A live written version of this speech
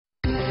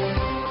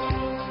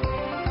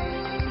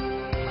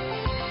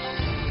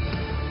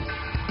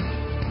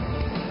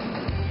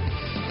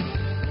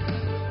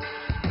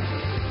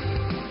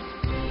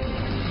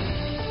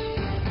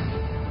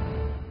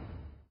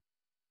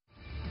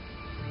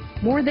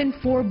More than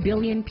 4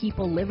 billion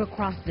people live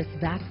across this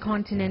vast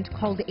continent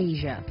called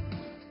Asia,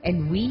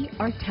 and we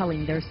are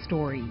telling their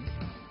stories.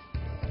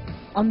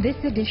 On this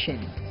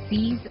edition,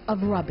 Seas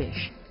of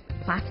Rubbish,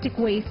 plastic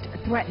waste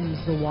threatens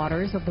the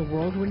waters of the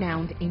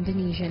world-renowned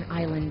Indonesian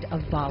island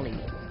of Bali.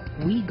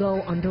 We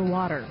go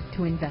underwater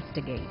to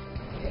investigate.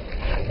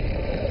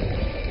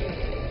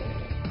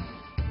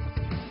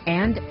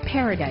 And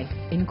Paradise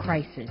in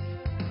Crisis.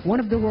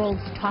 One of the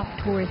world's top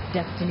tourist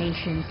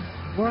destinations,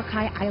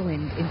 Boracay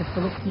Island in the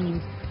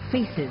Philippines,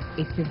 faces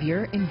a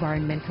severe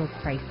environmental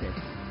crisis.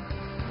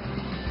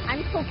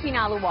 I'm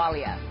Silkina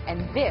Ahluwalia,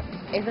 and this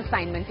is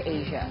Assignment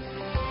Asia.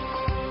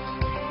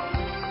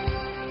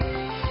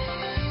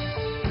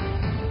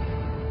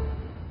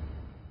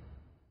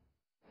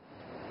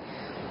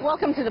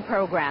 Welcome to the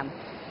program.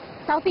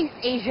 Southeast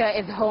Asia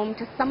is home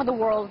to some of the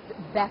world's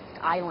best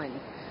islands,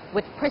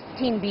 with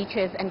pristine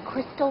beaches and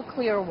crystal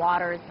clear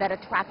waters that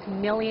attract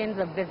millions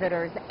of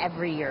visitors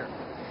every year.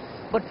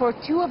 But for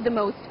two of the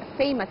most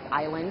famous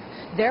islands,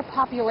 their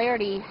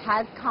popularity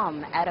has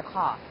come at a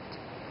cost.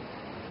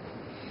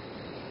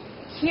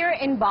 Here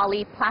in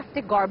Bali,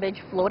 plastic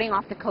garbage floating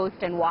off the coast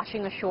and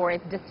washing ashore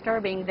is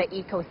disturbing the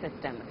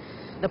ecosystem.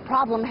 The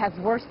problem has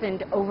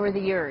worsened over the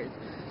years,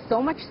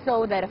 so much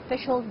so that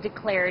officials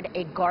declared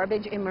a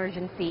garbage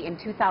emergency in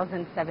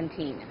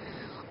 2017.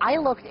 I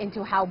looked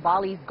into how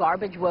Bali's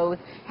garbage woes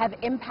have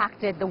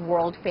impacted the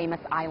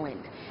world-famous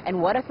island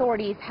and what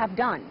authorities have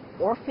done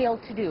or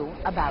failed to do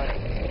about it.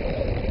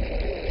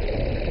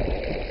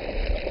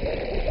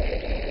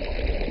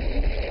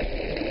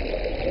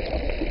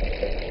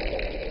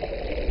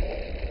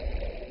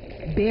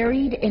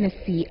 Buried in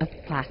a sea of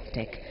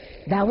plastic.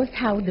 That was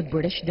how the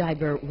British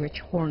diver Rich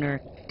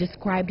Horner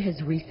described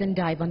his recent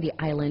dive on the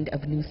island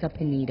of Nusa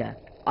Penida,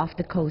 off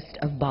the coast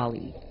of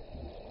Bali.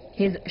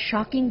 His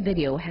shocking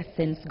video has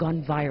since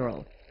gone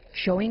viral,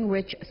 showing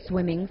Rich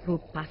swimming through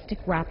plastic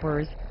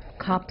wrappers,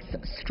 cups,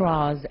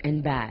 straws,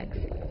 and bags.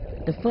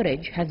 The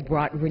footage has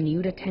brought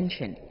renewed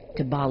attention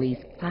to Bali's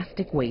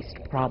plastic waste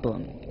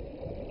problem.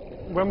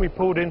 When we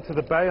pulled into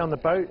the bay on the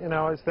boat,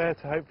 I was there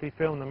to hopefully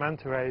film the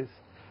manta rays,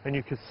 and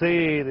you could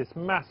see this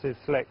massive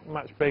slick,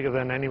 much bigger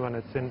than anyone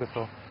had seen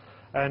before.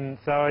 And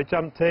so I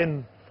jumped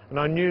in, and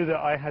I knew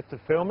that I had to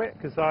film it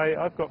because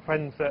I've got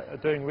friends that are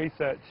doing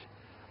research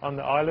on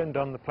the island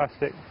on the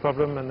plastic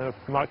problem and the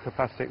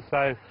microplastics,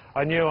 so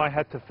I knew I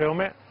had to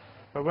film it.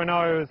 But when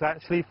I was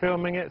actually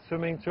filming it,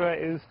 swimming through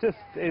it,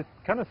 it's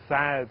kind of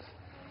sad.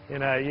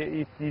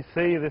 You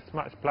see this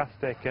much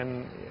plastic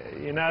and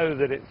you know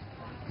that it's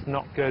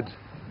not good,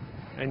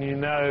 and you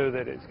know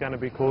that it's going to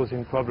be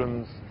causing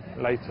problems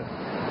later.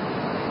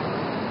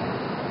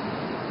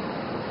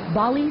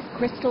 Bali's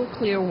crystal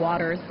clear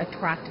waters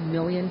attract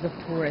millions of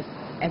tourists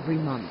every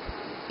month.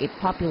 A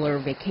popular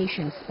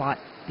vacation spot,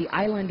 the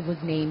island was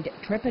named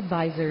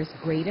TripAdvisor's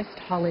greatest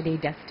holiday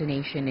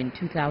destination in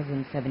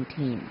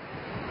 2017.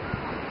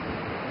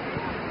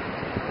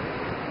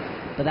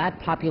 But that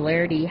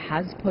popularity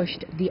has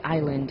pushed the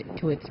island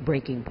to its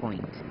breaking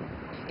point.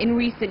 In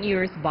recent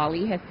years,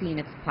 Bali has seen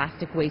its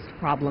plastic waste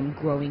problem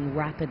growing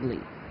rapidly.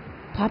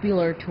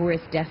 Popular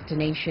tourist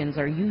destinations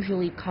are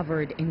usually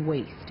covered in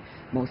waste,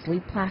 mostly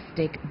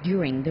plastic,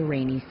 during the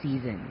rainy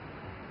season.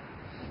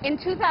 In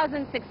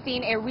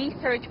 2016, a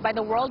research by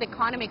the World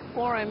Economic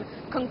Forum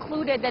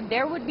concluded that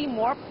there would be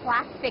more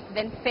plastic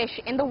than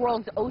fish in the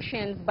world's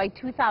oceans by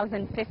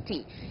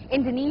 2050.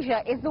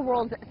 Indonesia is the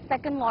world's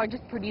second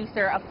largest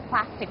producer of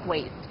plastic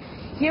waste.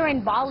 Here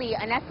in Bali,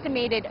 an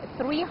estimated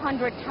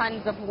 300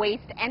 tons of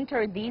waste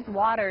enter these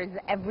waters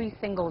every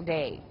single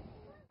day.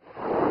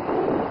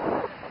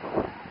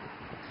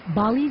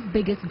 Bali's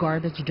biggest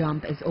garbage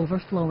dump is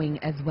overflowing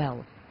as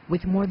well,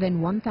 with more than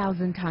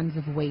 1,000 tons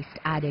of waste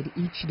added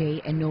each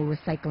day and no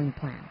recycling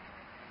plan.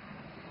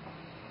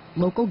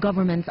 Local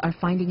governments are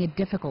finding it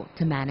difficult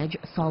to manage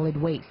solid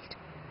waste.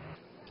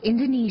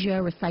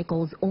 Indonesia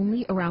recycles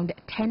only around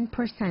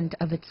 10%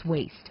 of its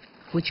waste,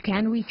 which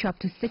can reach up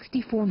to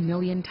 64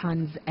 million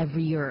tons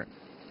every year.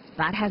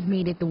 That has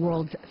made it the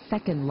world's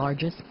second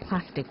largest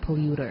plastic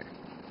polluter.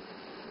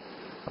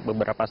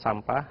 Beberapa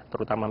sampah,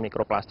 terutama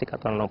mikroplastik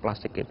atau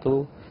nanoplastik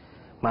itu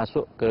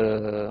masuk ke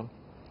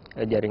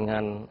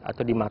jaringan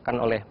atau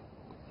dimakan oleh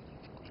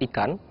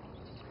ikan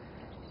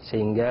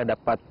sehingga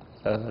dapat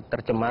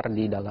tercemar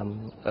di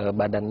dalam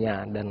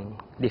badannya, dan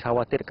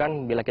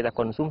dikhawatirkan bila kita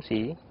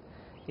konsumsi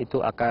itu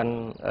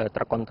akan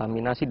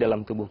terkontaminasi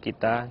dalam tubuh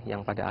kita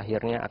yang pada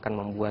akhirnya akan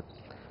membuat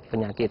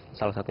penyakit,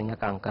 salah satunya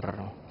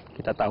kanker.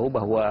 Kita tahu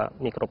bahwa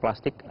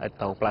mikroplastik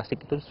atau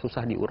plastik itu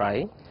susah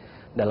diurai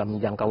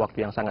dalam jangka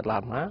waktu yang sangat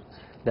lama,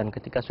 dan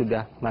ketika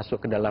sudah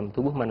masuk ke dalam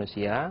tubuh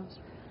manusia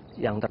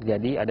yang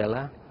terjadi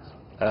adalah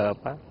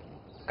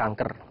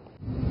kanker.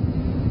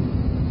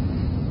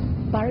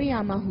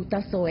 Mariama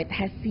Hutasoet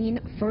has seen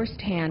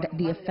firsthand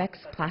the effects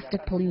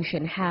plastic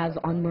pollution has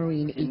on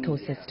marine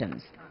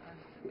ecosystems.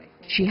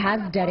 She has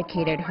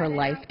dedicated her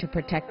life to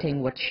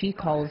protecting what she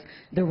calls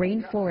the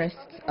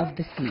rainforests of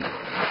the sea.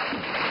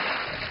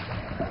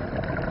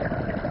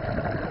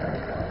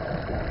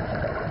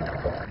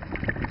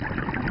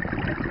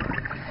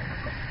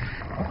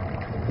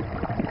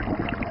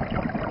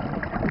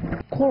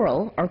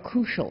 Coral are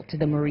crucial to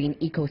the marine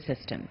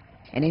ecosystem,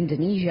 and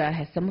Indonesia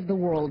has some of the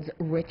world's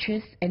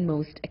richest and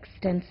most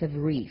extensive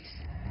reefs.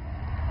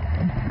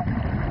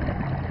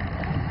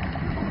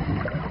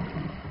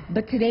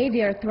 But today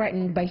they are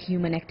threatened by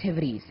human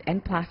activities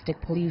and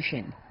plastic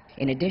pollution,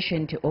 in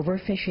addition to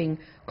overfishing,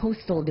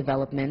 coastal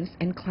developments,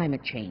 and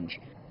climate change.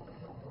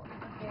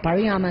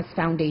 Pariama's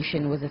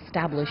foundation was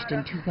established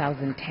in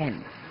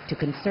 2010 to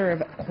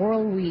conserve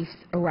coral reefs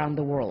around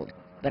the world,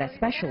 but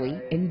especially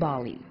in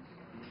Bali.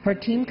 Her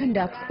team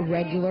conducts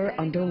regular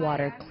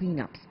underwater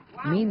cleanups,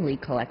 mainly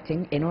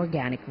collecting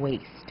inorganic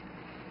waste.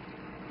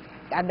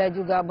 Ada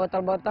juga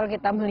botol-botol,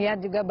 kita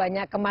melihat juga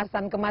banyak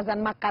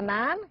kemasan-kemasan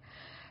makanan,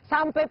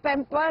 sampai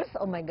pampers,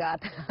 oh my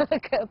god,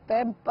 ke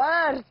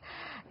pampers.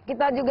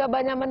 Kita juga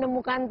banyak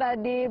menemukan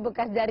tadi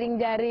bekas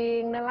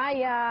jaring-jaring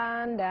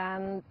nelayan,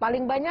 dan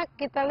paling banyak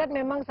kita lihat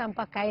memang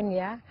sampah kain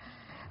ya.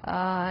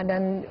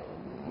 Dan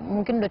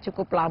mungkin udah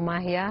cukup lama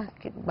ya,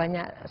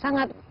 banyak,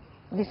 sangat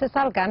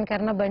disesalkan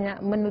karena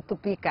banyak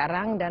menutupi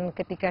karang, dan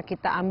ketika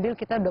kita ambil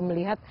kita udah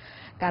melihat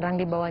karang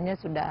di bawahnya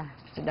sudah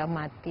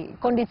mati.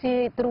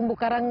 Kondisi terumbu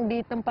karang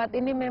di tempat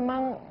ini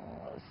memang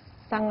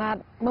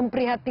sangat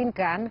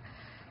memprihatinkan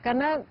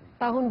karena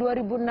tahun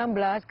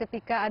 2016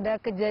 ketika ada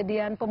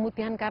kejadian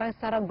pemutihan karang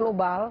secara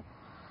global,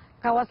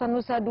 kawasan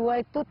Nusa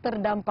Dua itu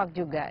terdampak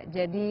juga.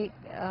 Jadi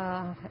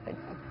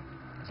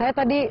saya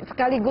tadi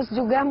sekaligus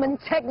juga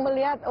mencek,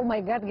 melihat, oh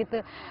my god gitu.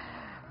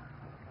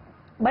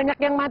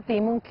 Banyak yang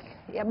mati, mungkin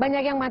ya,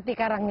 banyak yang mati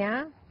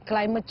karangnya.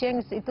 Climate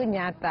change itu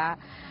nyata,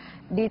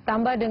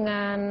 ditambah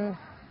dengan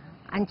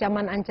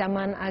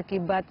ancaman-ancaman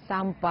akibat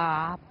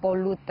sampah,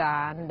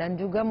 polutan, dan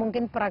juga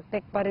mungkin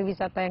praktek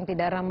pariwisata yang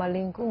tidak ramah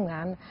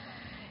lingkungan,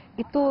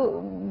 itu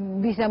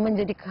bisa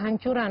menjadi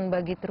kehancuran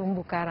bagi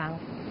terumbu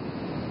karang.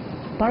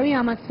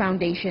 Pariama's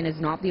foundation is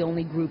not the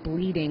only group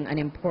leading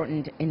an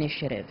important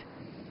initiative.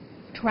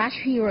 Trash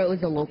Hero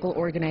is a local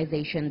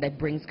organization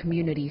that brings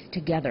communities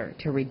together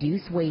to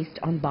reduce waste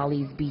on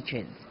Bali's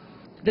beaches.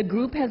 The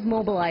group has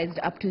mobilized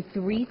up to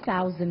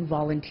 3,000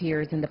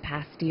 volunteers in the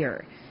past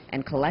year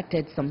and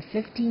collected some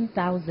 15,000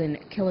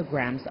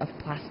 kilograms of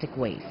plastic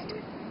waste.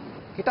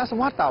 Kita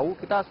semua tahu,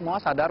 kita semua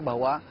sadar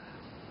bahwa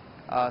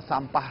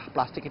sampah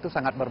plastik itu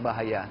sangat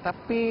berbahaya.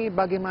 Tapi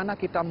bagaimana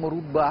kita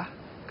merubah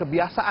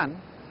kebiasaan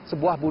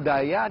sebuah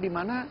budaya di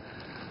mana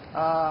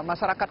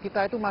masyarakat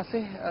kita itu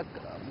masih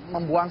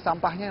membuang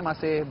sampahnya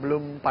masih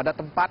belum pada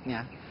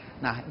tempatnya.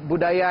 Nah,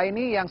 budaya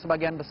ini yang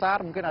sebagian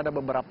besar mungkin ada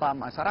beberapa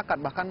masyarakat,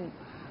 bahkan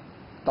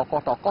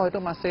tokoh-tokoh itu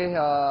masih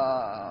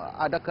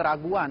ada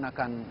keraguan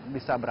akan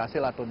bisa berhasil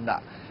atau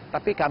enggak.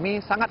 Tapi kami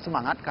sangat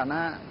semangat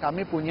karena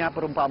kami punya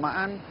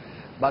perumpamaan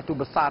batu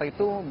besar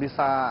itu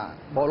bisa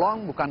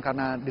bolong bukan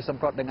karena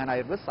disemprot dengan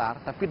air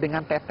besar, tapi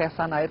dengan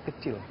tetesan air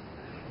kecil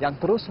yang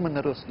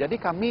terus-menerus. Jadi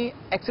kami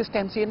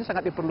eksistensi ini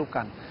sangat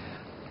diperlukan.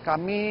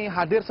 Kami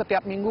hadir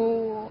setiap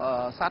minggu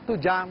 1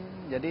 jam,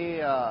 jadi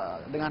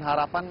dengan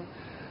harapan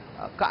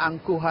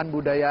keangkuhan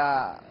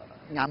budaya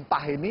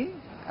nyampah ini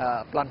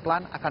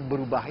pelan-pelan akan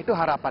berubah. Itu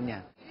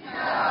harapannya.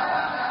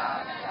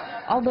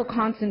 Although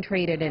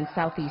concentrated in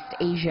Southeast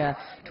Asia,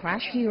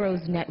 Trash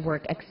Heroes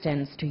network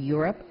extends to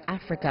Europe,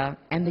 Africa,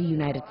 and the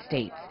United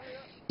States.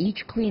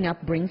 Each cleanup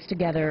brings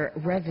together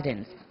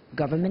residents,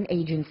 government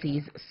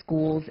agencies,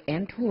 schools,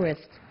 and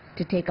tourists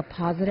to take a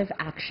positive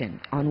action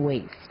on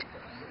waste.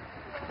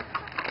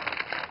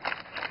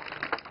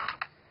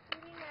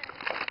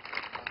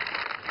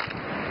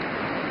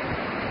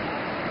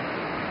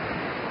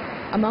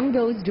 Among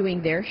those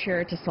doing their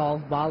share to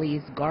solve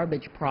Bali's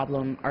garbage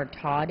problem are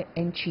Todd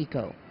and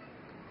Chico.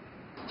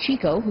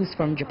 Chico, who's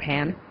from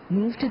Japan,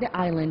 moved to the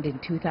island in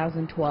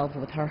 2012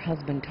 with her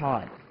husband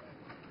Todd.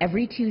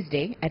 Every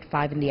Tuesday at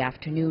 5 in the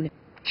afternoon,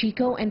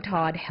 Chico and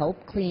Todd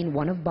help clean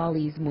one of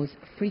Bali's most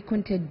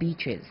frequented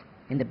beaches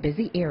in the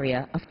busy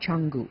area of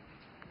Canggu,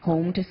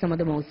 home to some of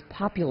the most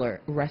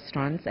popular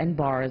restaurants and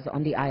bars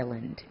on the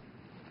island.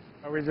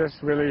 We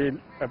just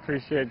really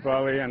appreciate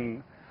Bali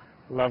and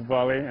love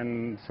Bali,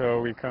 and so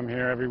we come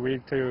here every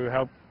week to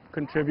help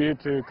contribute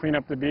to clean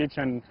up the beach,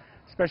 and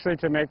especially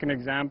to make an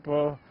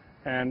example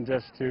and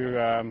just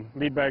to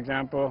lead by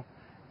example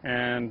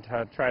and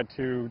try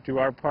to do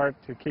our part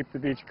to keep the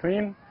beach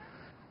clean.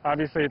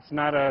 Obviously, it's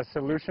not a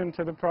solution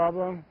to the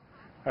problem.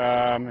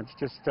 It's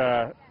just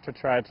to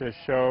try to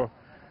show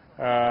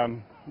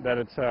that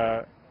it's,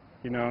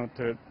 you know,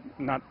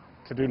 not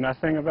to do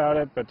nothing about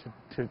it, but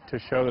to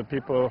show the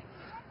people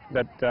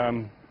that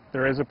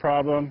there is a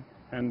problem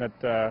and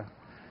that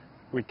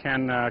we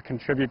can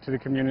contribute to the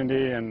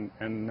community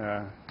and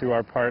do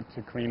our part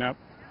to clean up.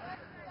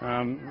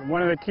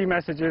 One of the key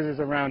messages is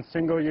around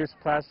single-use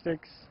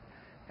plastics,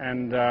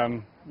 and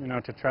you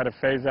know, to try to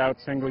phase out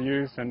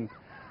single-use and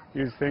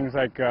use things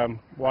like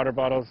water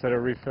bottles that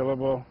are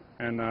refillable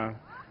and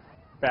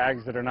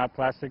bags that are not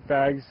plastic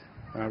bags,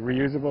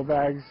 reusable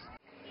bags.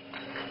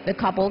 The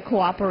couple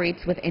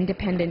cooperates with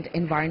independent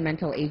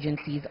environmental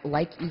agencies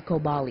like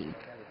EcoBali.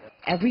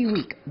 Every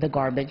week, the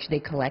garbage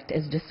they collect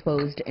is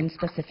disposed in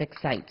specific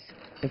sites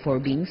before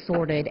being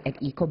sorted at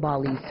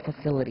EcoBali's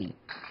facility.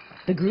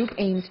 The group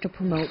aims to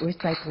promote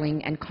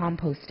recycling and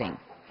composting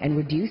and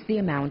reduce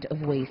the amount of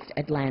waste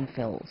at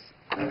landfills.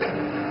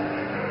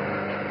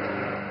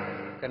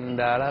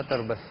 Kendala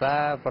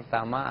terbesar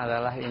pertama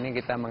adalah ini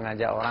kita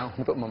mengajak orang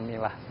untuk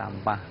memilah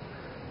sampah.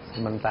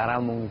 Sementara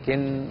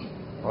mungkin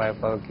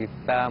level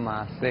kita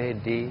masih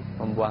di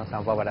membuang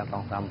sampah pada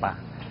tong sampah.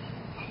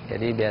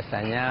 Jadi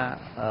biasanya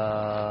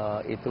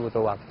itu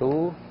butuh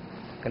waktu.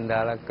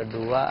 Kendala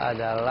kedua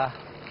adalah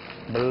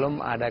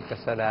belum ada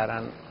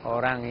kesadaran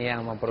orang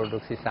yang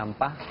memproduksi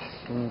sampah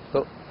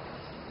untuk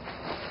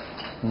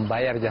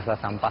membayar jasa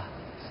sampah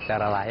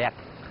secara layak.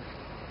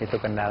 Itu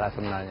kendala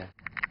sebenarnya.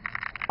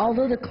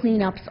 Although the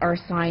cleanups are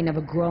a sign of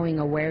a growing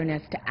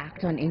awareness to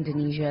act on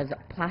Indonesia's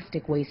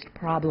plastic waste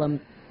problem,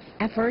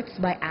 efforts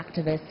by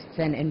activists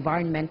and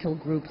environmental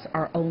groups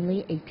are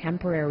only a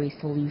temporary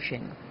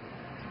solution.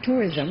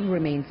 Tourism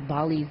remains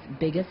Bali's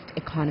biggest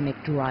economic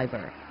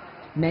driver.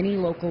 Many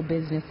local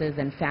businesses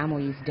and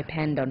families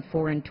depend on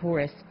foreign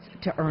tourists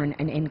to earn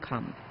an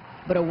income.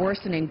 But a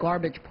worsening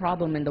garbage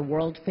problem in the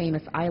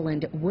world-famous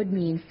island would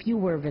mean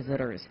fewer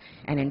visitors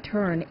and, in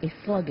turn, a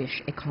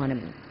sluggish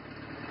economy.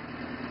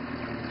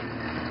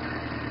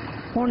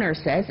 Horner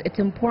says it's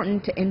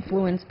important to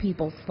influence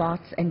people's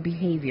thoughts and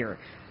behavior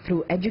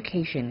through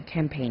education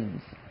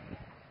campaigns.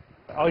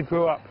 I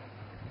grew up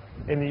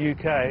in the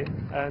UK,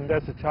 and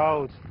as a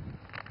child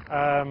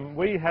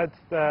we had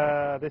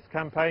this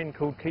campaign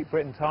called Keep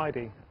Britain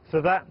Tidy. So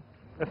that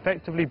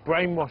effectively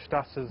brainwashed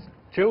us as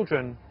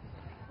children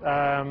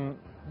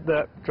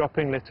that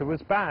dropping litter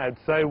was bad.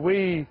 So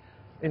we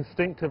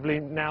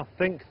instinctively now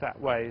think that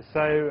way.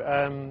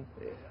 So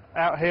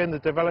out here in the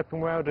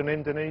developing world in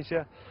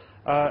Indonesia,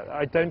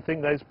 I don't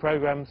think those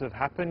programs have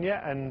happened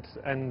yet,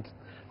 and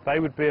they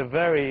would be a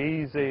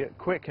very easy,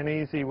 quick and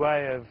easy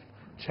way of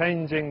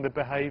changing the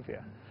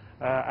behaviour.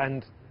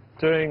 And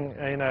doing,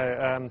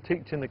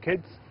 teaching the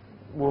kids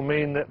will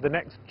mean that the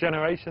next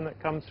generation that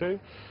comes through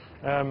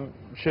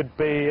should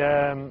be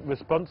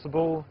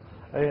responsible,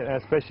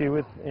 especially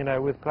with,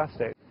 with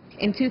plastic.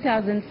 In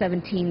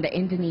 2017, the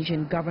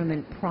Indonesian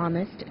government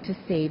promised to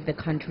save the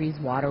country's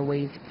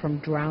waterways from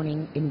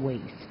drowning in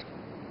waste.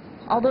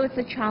 Although it's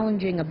a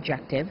challenging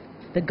objective,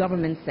 the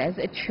government says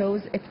it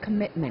shows its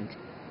commitment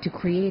to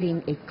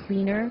creating a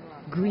cleaner,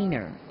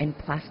 greener, and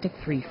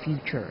plastic-free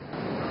future.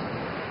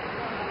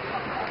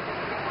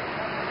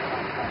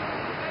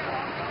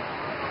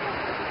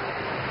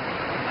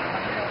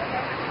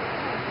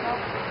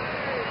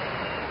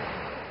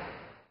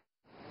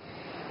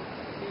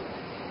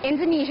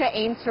 Indonesia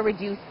aims to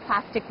reduce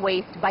plastic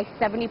waste by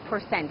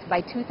 70% by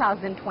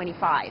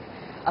 2025.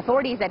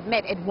 Authorities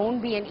admit it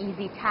won't be an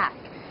easy task,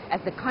 as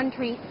the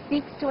country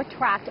seeks to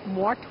attract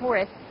more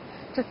tourists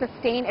to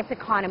sustain its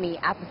economy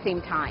at the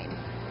same time.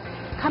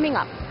 Coming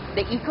up,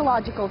 the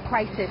ecological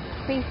crisis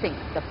facing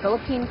the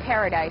Philippine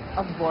paradise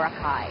of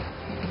Boracay.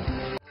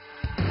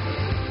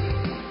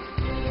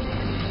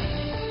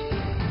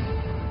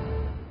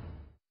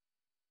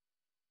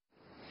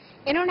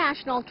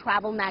 International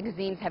travel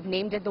magazines have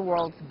named it the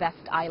world's best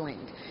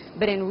island.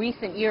 But in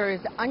recent years,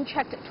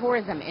 unchecked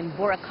tourism in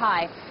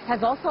Boracay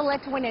has also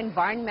led to an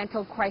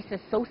environmental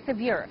crisis so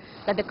severe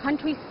that the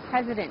country's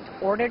president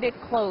ordered it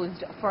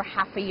closed for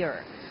half a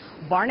year.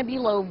 Barnaby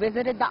Lo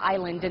visited the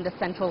island in the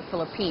central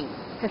Philippines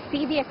to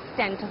see the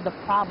extent of the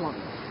problem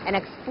and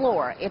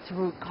explore its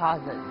root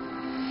causes.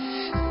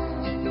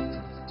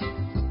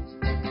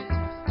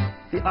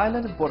 The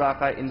island of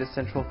Boracay in the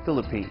central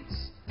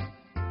Philippines,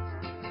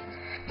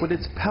 with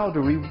its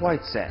powdery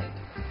white sand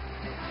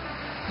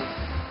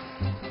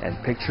and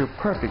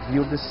picture-perfect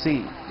view of the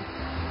sea,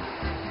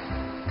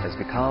 has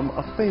become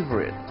a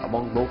favorite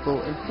among local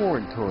and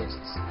foreign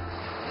tourists.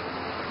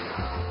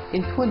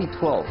 In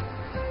 2012,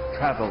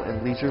 Travel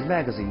and Leisure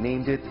magazine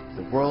named it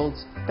the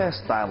world's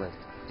best island.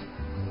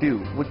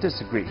 Few would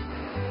disagree.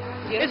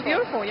 It's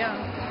beautiful, yeah.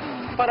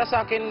 Para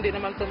sa akin, hindi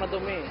naman ito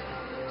madumi.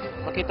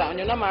 Makita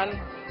nyo naman,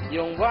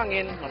 yung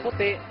buhangin,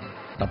 maputi.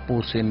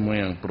 Tapusin mo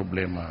yung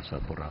problema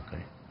sa Boracay.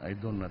 I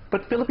do not.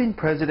 But Philippine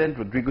President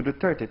Rodrigo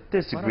Duterte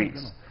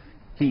disagrees.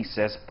 He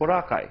says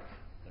Boracay,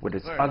 with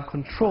its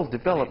uncontrolled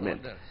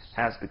development,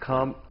 has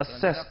become a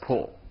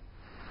cesspool.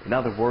 In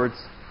other words,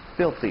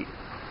 filthy.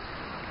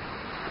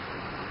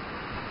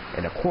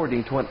 And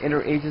according to an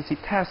interagency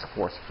task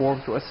force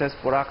formed to assess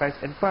Boracay's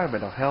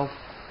environmental health,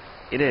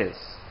 it is.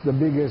 The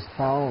biggest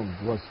found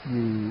was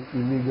the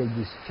illegal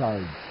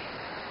discharge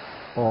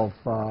of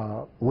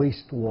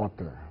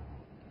wastewater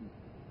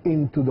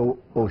into the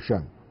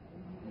ocean,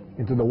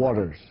 into the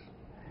waters.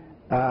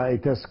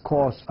 It has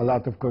caused a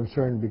lot of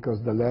concern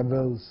because the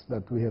levels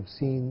that we have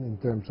seen in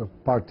terms of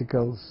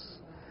particles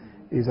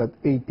is at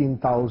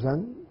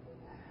 18,000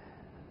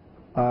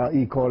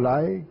 E.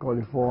 coli,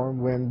 coliform,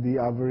 when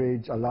the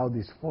average allowed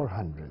is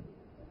 400.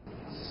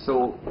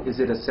 So, is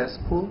it a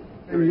cesspool?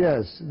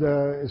 Yes,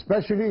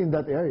 especially in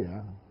that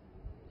area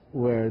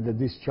where the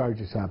discharge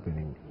is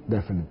happening,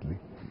 definitely.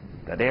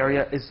 That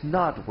area is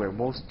not where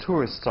most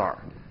tourists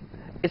are.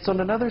 It's on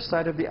another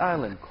side of the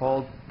island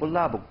called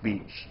Bulabog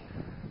Beach.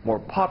 more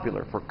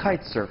popular for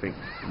kite surfing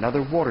and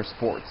other water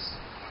sports.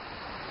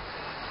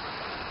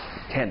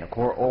 Ken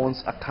Nakor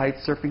owns a kite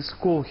surfing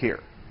school here.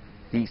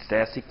 He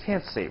says he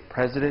can't say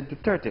President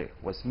Duterte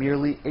was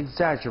merely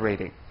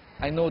exaggerating.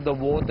 I know the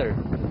water.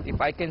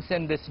 If I can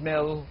send the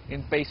smell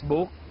in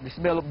Facebook, the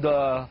smell of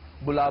the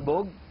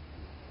bulabog,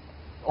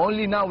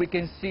 only now we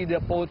can see the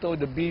photo,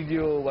 the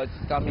video, what's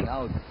coming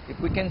out. If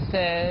we can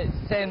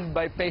send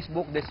by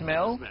Facebook the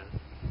smell,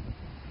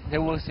 they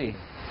will see.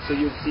 So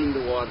you've seen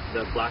the water,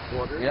 the black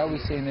water? Yeah,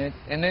 we've seen it.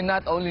 And then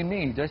not only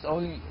me, there's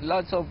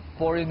lots of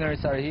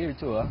foreigners are here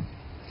too. Huh?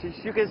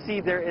 You can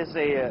see there is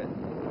a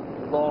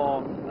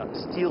long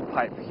steel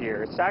pipe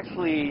here. It's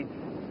actually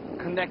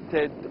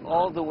connected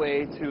all the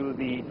way to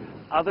the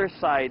other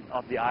side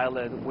of the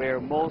island where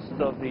most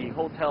of the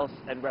hotels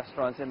and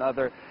restaurants and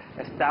other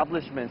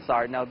establishments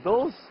are. Now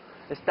those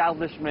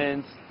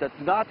establishments that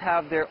do not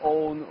have their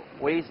own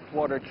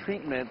wastewater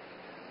treatment,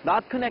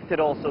 not connected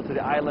also to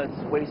the island's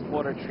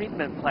wastewater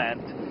treatment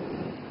plant,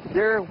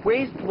 their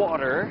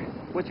wastewater,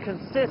 which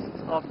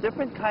consists of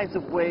different kinds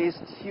of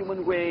waste,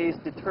 human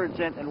waste,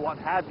 detergent and what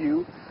have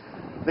you,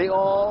 they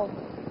all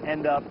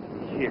end up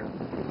here.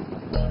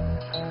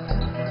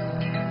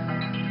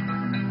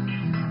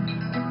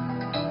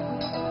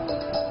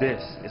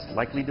 This is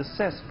likely the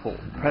cesspool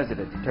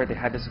President Duterte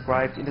had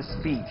described in his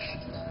speech.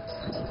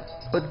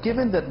 But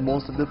given that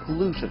most of the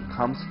pollution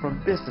comes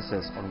from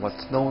businesses on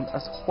what's known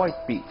as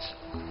White Beach,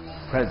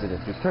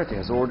 President Duterte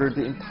has ordered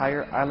the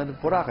entire island of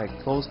Boracay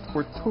closed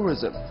for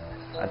tourism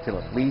until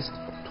at least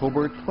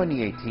October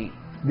 2018.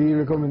 The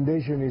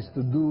recommendation is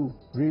to do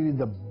really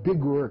the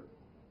big work,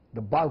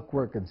 the bulk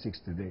work in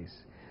 60 days.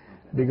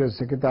 Because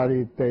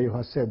Secretary Teo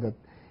has said that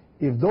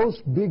if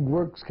those big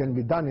works can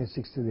be done in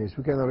 60 days,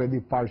 we can already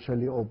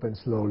partially open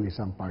slowly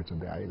some parts of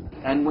the island.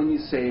 And when you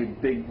say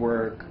big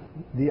work?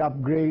 The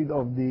upgrade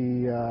of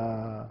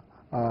the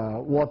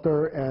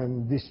water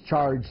and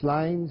discharge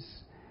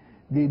lines,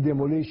 the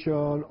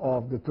demolition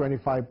of the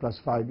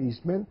 25+5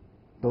 easement,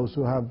 those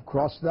who have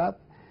crossed that,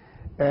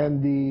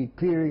 and the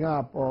clearing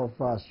up of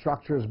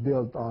structures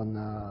built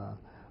on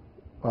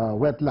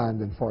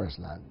wetland and forest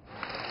land.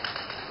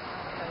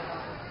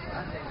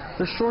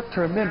 The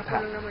short-term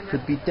impact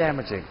could be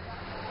damaging.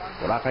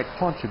 Boracay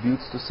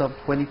contributes to some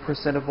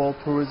 20% of all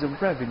tourism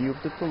revenue of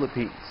the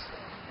Philippines.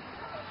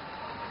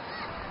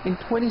 In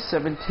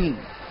 2017,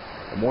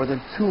 the more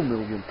than 2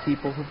 million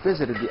people who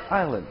visited the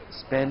island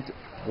spent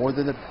more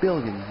than $1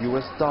 billion.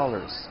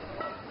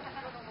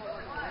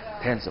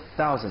 Tens of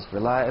thousands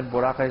rely on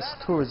Boracay's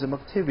tourism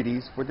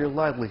activities for their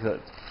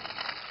livelihood.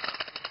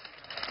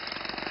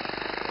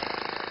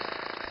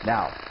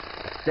 Now,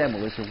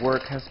 demolition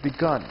work has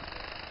begun.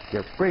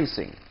 They're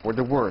bracing for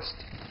the worst.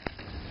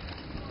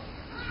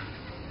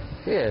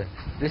 Here,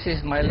 this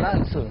is my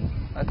land soon.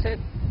 That's it.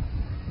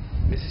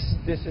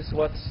 This is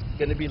what's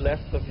going to be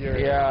left of your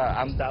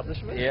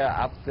establishment? Yeah,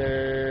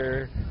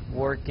 after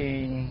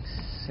working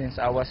since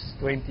I was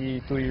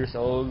 22 years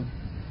old,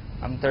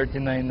 I'm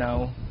 39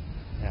 now.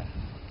 Yeah.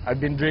 I've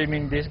been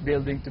dreaming this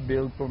building to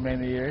build for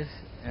many years,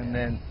 and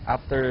then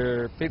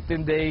after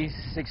 15 days,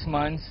 6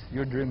 months,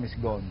 your dream is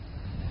gone.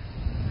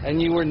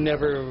 And you were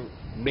never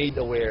made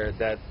aware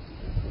that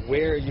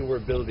where you were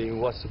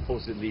building was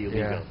supposedly illegal.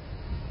 Yeah.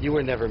 You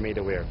were never made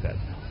aware of that.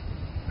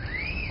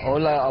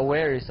 All I'm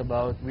aware is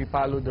about we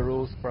follow the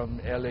rules from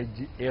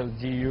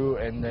LGU,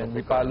 and then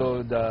we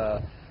follow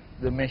the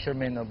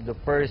measurement of the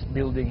first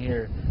building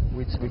here,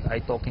 which I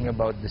talking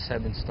about the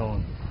 7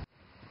 stone.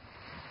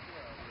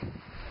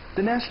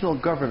 The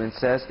national government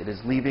says it is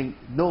leaving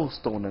no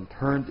stone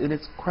unturned in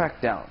its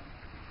crackdown.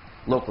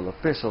 Local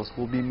officials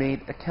will be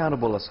made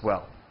accountable as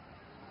well.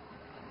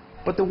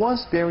 But the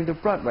ones bearing the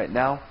brunt right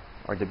now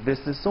are the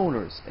business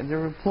owners and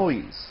their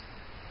employees.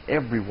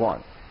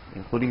 Everyone,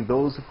 including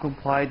those who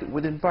complied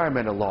with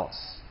environmental laws.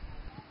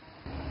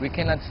 We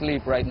cannot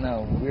sleep right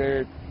now.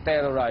 We're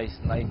terrorized,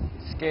 like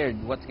scared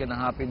what's gonna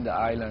happen in the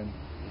island.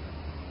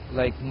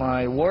 Like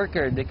my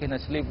worker, they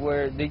cannot sleep.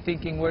 They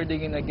thinking where they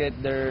gonna get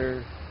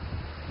their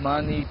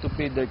money to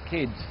feed their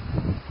kids.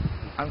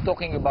 I'm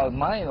talking about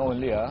mine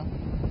only,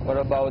 What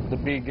about the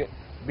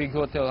big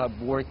hotel have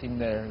working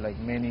there, like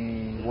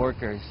many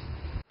workers?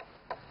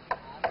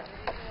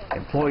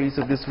 Employees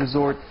of this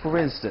resort, for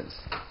instance.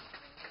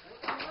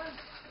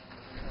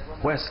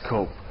 West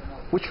Cove,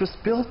 which was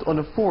built on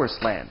a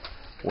forest land,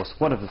 was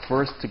one of the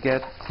first to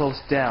get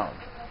closed down.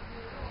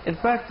 In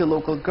fact, the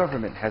local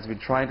government has been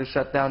trying to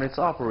shut down its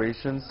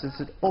operations since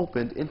it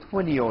opened in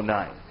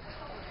 2009.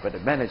 But the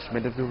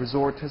management of the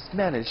resort has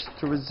managed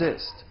to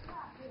resist.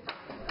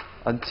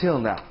 Until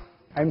now.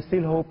 I'm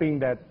still hoping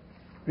that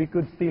we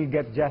could still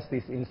get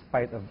justice in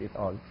spite of it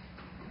all.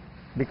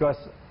 Because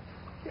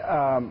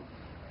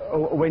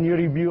when you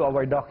review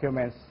our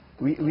documents,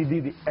 we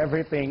did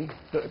everything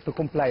to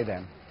comply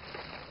them.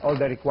 All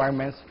the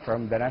requirements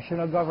from the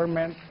national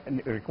government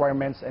and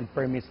requirements and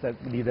permits that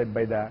needed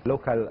by the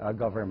local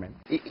government.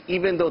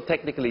 Even though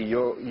technically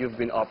you've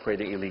been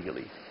operating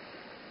illegally?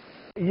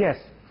 Yes.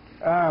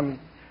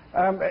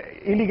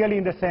 Illegally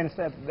in the sense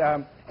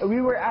that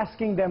We were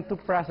asking them to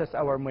process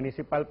our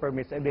municipal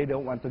permits and they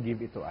don't want to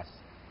give it to us.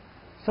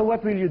 So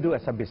what will you do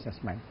as a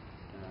businessman?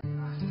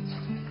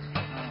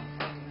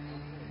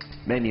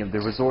 Many of the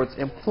resort's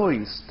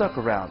employees stuck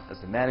around as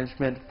the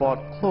management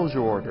fought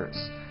closure orders.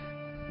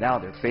 Now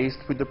they're faced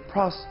with the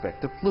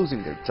prospect of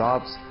losing their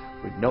jobs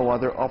with no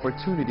other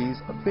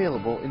opportunities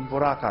available in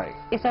Boracay.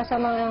 Isa sa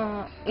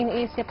mga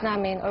iniisip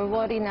namin or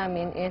worry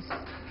namin is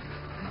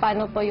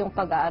paano po yung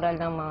pag-aaral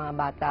ng mga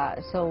bata.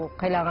 So,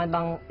 kailangan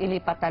bang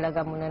ilipat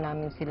talaga muna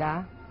namin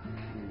sila?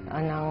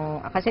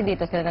 Kasi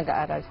dito sila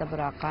nag-aaral sa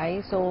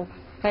Boracay. So,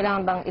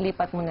 kailangan bang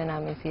ilipat muna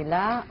namin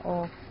sila?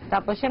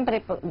 Tapos,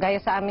 syempre, gaya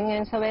sa amin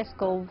ngayon sa West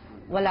Cove,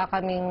 wala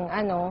kaming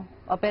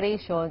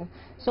operation.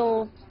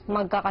 So,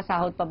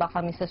 magkakasahod pa ba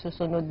kami sa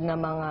susunod na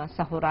mga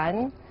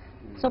sahuran?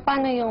 So,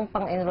 paano yung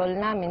pang-enroll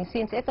namin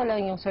since ito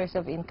lang yung source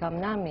of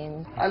income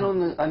namin?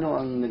 Ano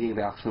ang naging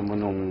reaction mo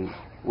nung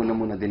una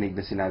mo nadinig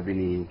na sinabi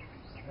ni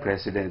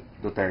President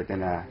Duterte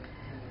na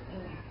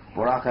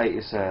Boracay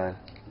is a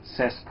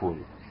cesspool?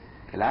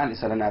 Kailangan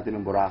isa lang natin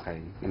ng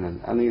Boracay.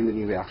 Ano yung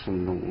naging reaction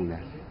nung una?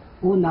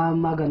 Una,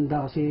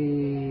 maganda kasi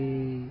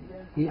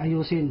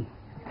iayusin.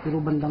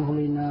 Pero bandang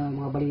huli na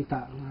mga balita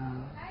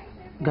na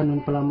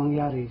ganun pala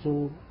mangyari.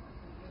 So,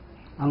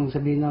 ang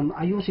sabihin na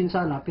ayusin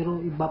sana, pero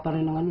iba pa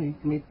rin ang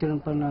may tirang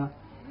pa na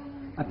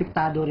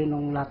apektado rin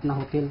ng lahat ng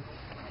hotel.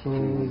 So,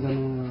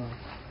 ganun,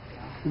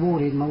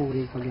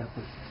 maurin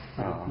pagyapon.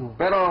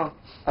 Pero,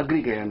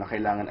 agree kayo na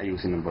kailangan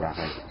ayusin ng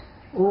Boracay?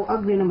 O,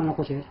 agree naman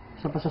ako, sir.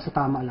 Basta sa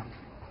tama lang.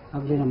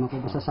 Agree naman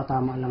ako, basta sa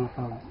tama lang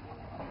ako.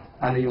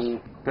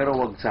 Pero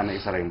wag sana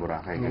isara yung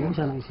Boracay. Huwag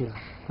sana isira.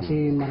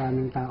 Kasi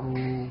maraming tao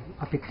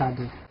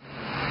apektado.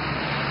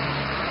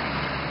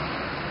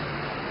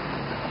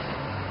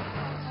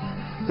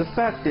 The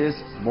fact is,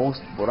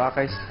 most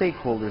Boracay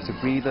stakeholders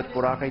agree that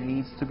Boracay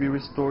needs to be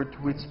restored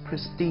to its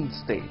pristine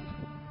state.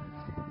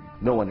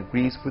 No one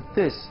agrees with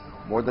this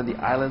more than the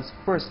island's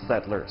first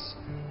settlers,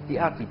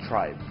 the Ati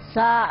tribe.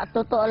 Sa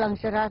totoo lang,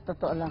 sira,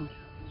 totoo lang.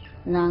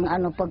 Nang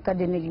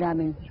pagkadinig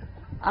namin,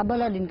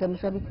 abala din kami,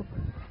 sabi ko,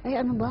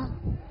 ay ano ba?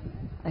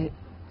 Ay,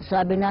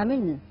 sabi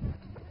namin,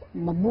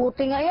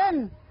 mabuti nga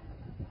yan.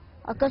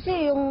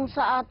 Kasi yung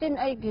sa atin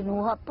ay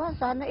kinuha pa,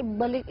 sana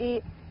ibalik,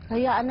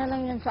 hayaan na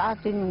lang yan sa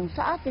atin.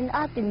 Sa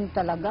atin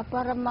talaga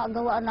para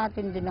magawa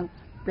natin din ng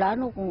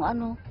plano kung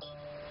ano.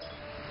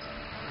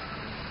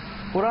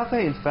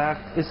 Boracay, in fact,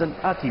 is an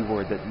Ati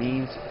word that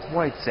means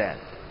white sand.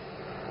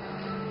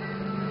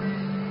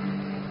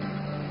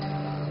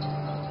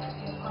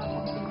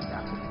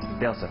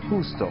 Delsa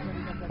Justo,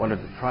 one of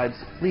the tribe's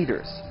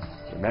leaders,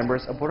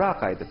 remembers a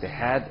Boracay that they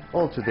had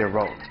all to their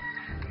own.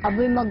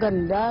 Aboy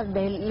maganda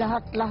dahil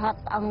lahat-lahat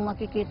ang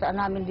makikita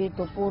namin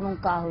dito, punong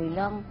kahoy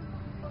lang.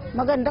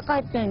 Maganda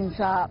kahit ngayon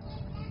sa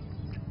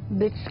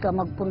beach ka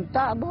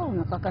magpunta,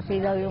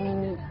 nakakasilaw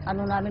yung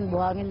namin,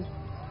 buhangin.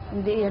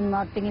 Hindi yan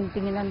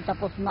matingin-tinginan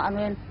tapos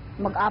yan,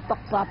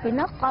 mag-apak pa,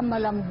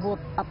 pinakamalambot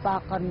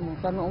apakan mo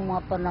sa noong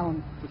mga panahon.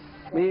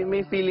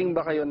 May feeling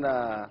ba kayo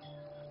na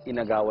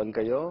inagawan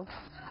kayo?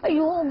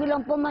 Ayun,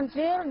 bilang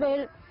pamansir,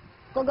 dahil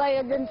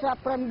kagaya din sa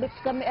Front Beach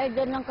kami, ay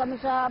dyan lang kami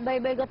sa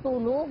baybay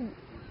katulog.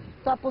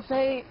 Tapos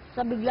ay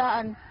sa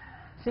biglaan,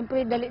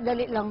 siyempre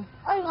dali-dali lang.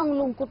 Ay, ang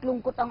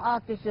lungkot-lungkot ang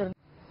ate, sir.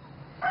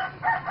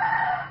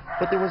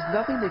 But there was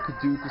nothing they could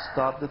do to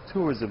stop the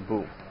tourism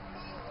boom.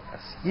 As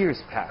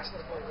years passed,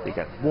 they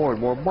got more and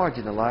more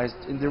marginalized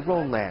in their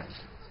own land.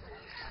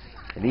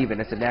 And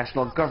even as the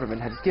national government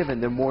had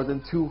given them more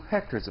than 2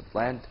 hectares of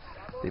land,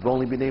 they've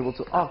only been able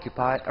to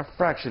occupy a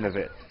fraction of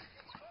it.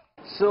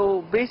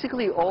 So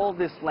basically all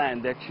this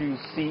land that you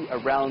see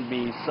around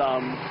me,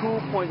 some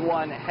 2.1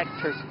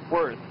 hectares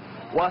worth,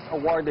 was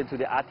awarded to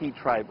the Ati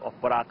tribe of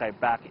Boracay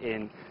back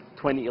in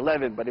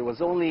 2011. But it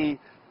was only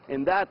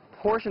in that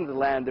portion of the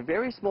land, a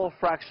very small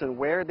fraction,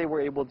 where they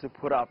were able to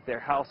put up their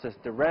houses.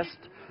 The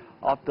rest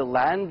of the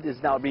land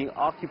is now being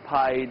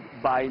occupied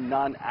by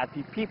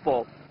non-Ati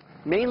people,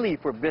 mainly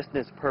for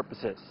business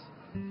purposes.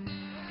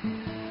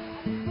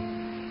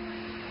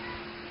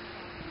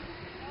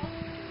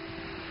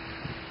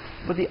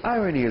 But the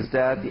irony is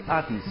that the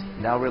Atis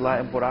now rely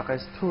on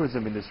Boracay's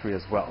tourism industry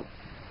as well.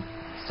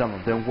 Some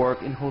of them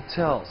work in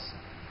hotels,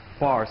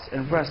 bars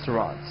and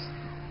restaurants,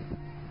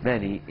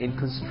 many in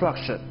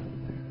construction,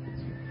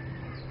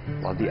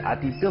 while the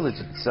Ati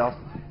village itself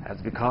has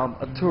become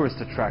a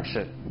tourist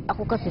attraction.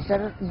 Ako kasi,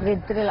 sir,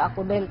 grade 3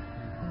 ako dahil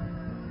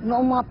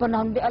noong mga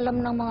panahon, di alam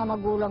ng mga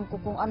magulang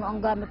ko kung ano ang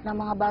gamit ng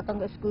mga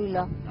batang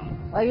eskwela.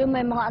 Ayun,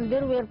 may mga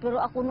underwear,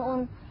 pero ako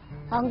noon,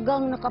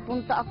 hanggang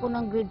nakapunta ako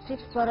ng grade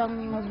 6, parang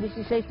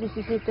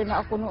 16-17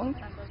 na ako noon.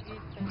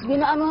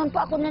 Ginaanuhan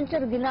pa ako niyan,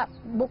 sir,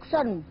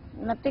 ginabuksan,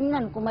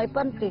 natingnan kung may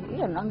panty.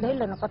 Yan, ang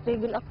dahilan,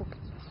 nakatigil ako.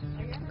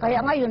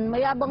 Kaya ngayon,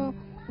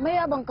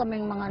 mayabang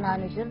kaming mga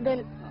nani, sir,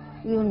 dahil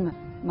yun,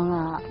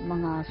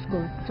 mga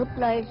school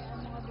supplies,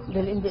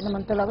 dahil hindi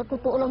naman talaga,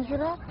 totoo lang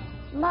sila.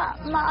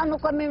 Maano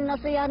kami,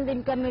 nasayahan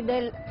din kami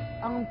dahil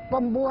ang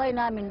pambuhay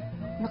namin,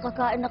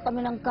 nakakain na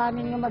kami ng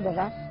kanin na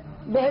madalas.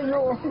 Dahil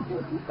noon.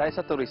 Dahil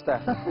sa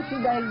turista.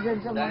 Dahil dyan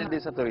sa Dahil mga...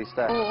 din sa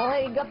turista. Oo,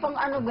 ay pang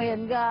ano ba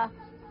yan,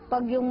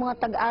 pag yung mga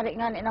tag-ari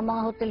nga ng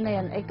mga hotel na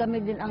yan, ay kami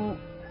din ang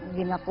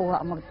ginakuha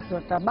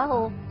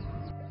magtrabaho.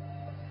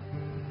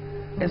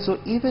 And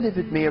so even if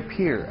it may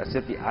appear as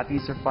if the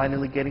Atis are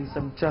finally getting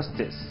some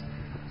justice,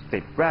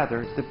 they'd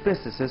rather the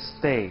businesses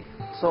stay.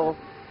 So,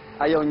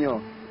 ayaw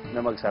nyo na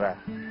magsara?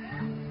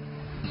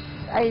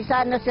 Ay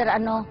sana sir,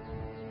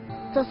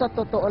 so sa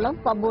totoo lang,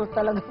 pabor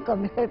talaga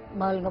kami.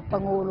 Mahal nga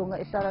Pangulo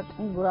nga isarat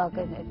ang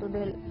Boracay na ito.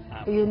 Dahil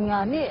yun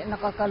nga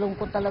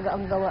nakakalungkot talaga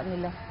ang gawa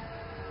nila.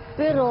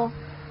 Pero,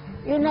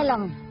 yun na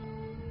lang,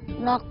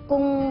 na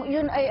kung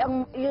yun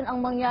ang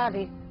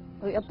mangyari,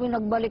 ay apoy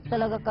nagbalik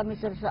talaga kami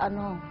sir sa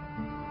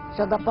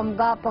sa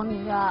gapang-gapang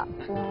niya,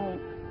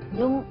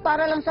 yung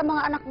para lang sa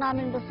mga anak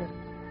namin do sir.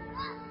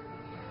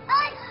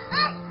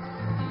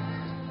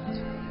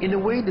 In a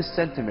way, the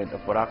sentiment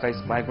of Boracay's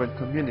migrant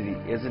community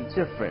isn't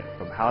different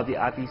from how the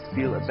Atis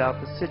feel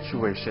about the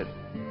situation.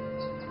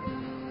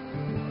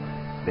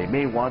 They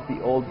may want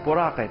the old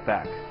Boracay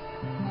back.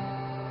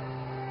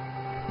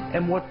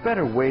 And what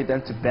better way than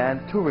to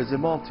ban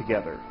tourism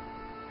altogether?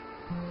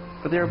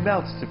 For their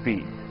mouths to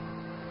feed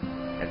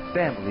and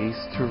families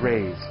to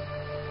raise.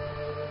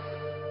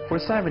 For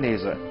Simon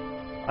Asia,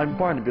 I'm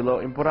Barnaby Lo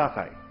in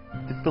Boracay,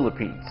 the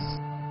Philippines.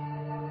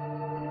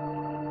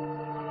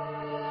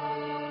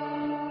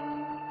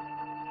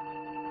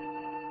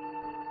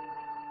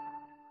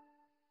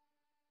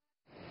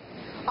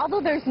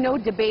 Although there's no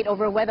debate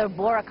over whether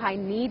Boracay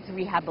needs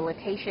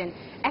rehabilitation,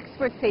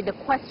 experts say the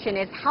question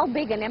is how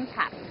big an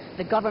impact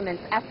the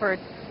government's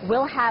efforts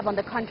will have on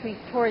the country's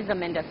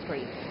tourism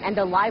industry and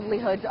the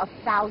livelihoods of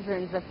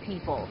thousands of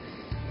people.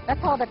 That's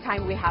all the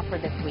time we have for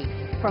this week.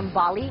 From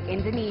Bali,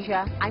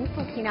 Indonesia, I'm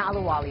Silkina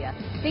Ahluwalia.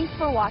 Thanks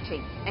for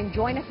watching and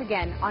join us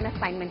again on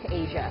Assignment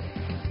Asia.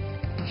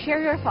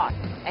 Share your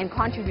thoughts and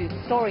contribute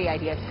story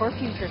ideas for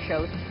future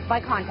shows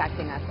by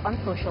contacting us on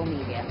social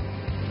media.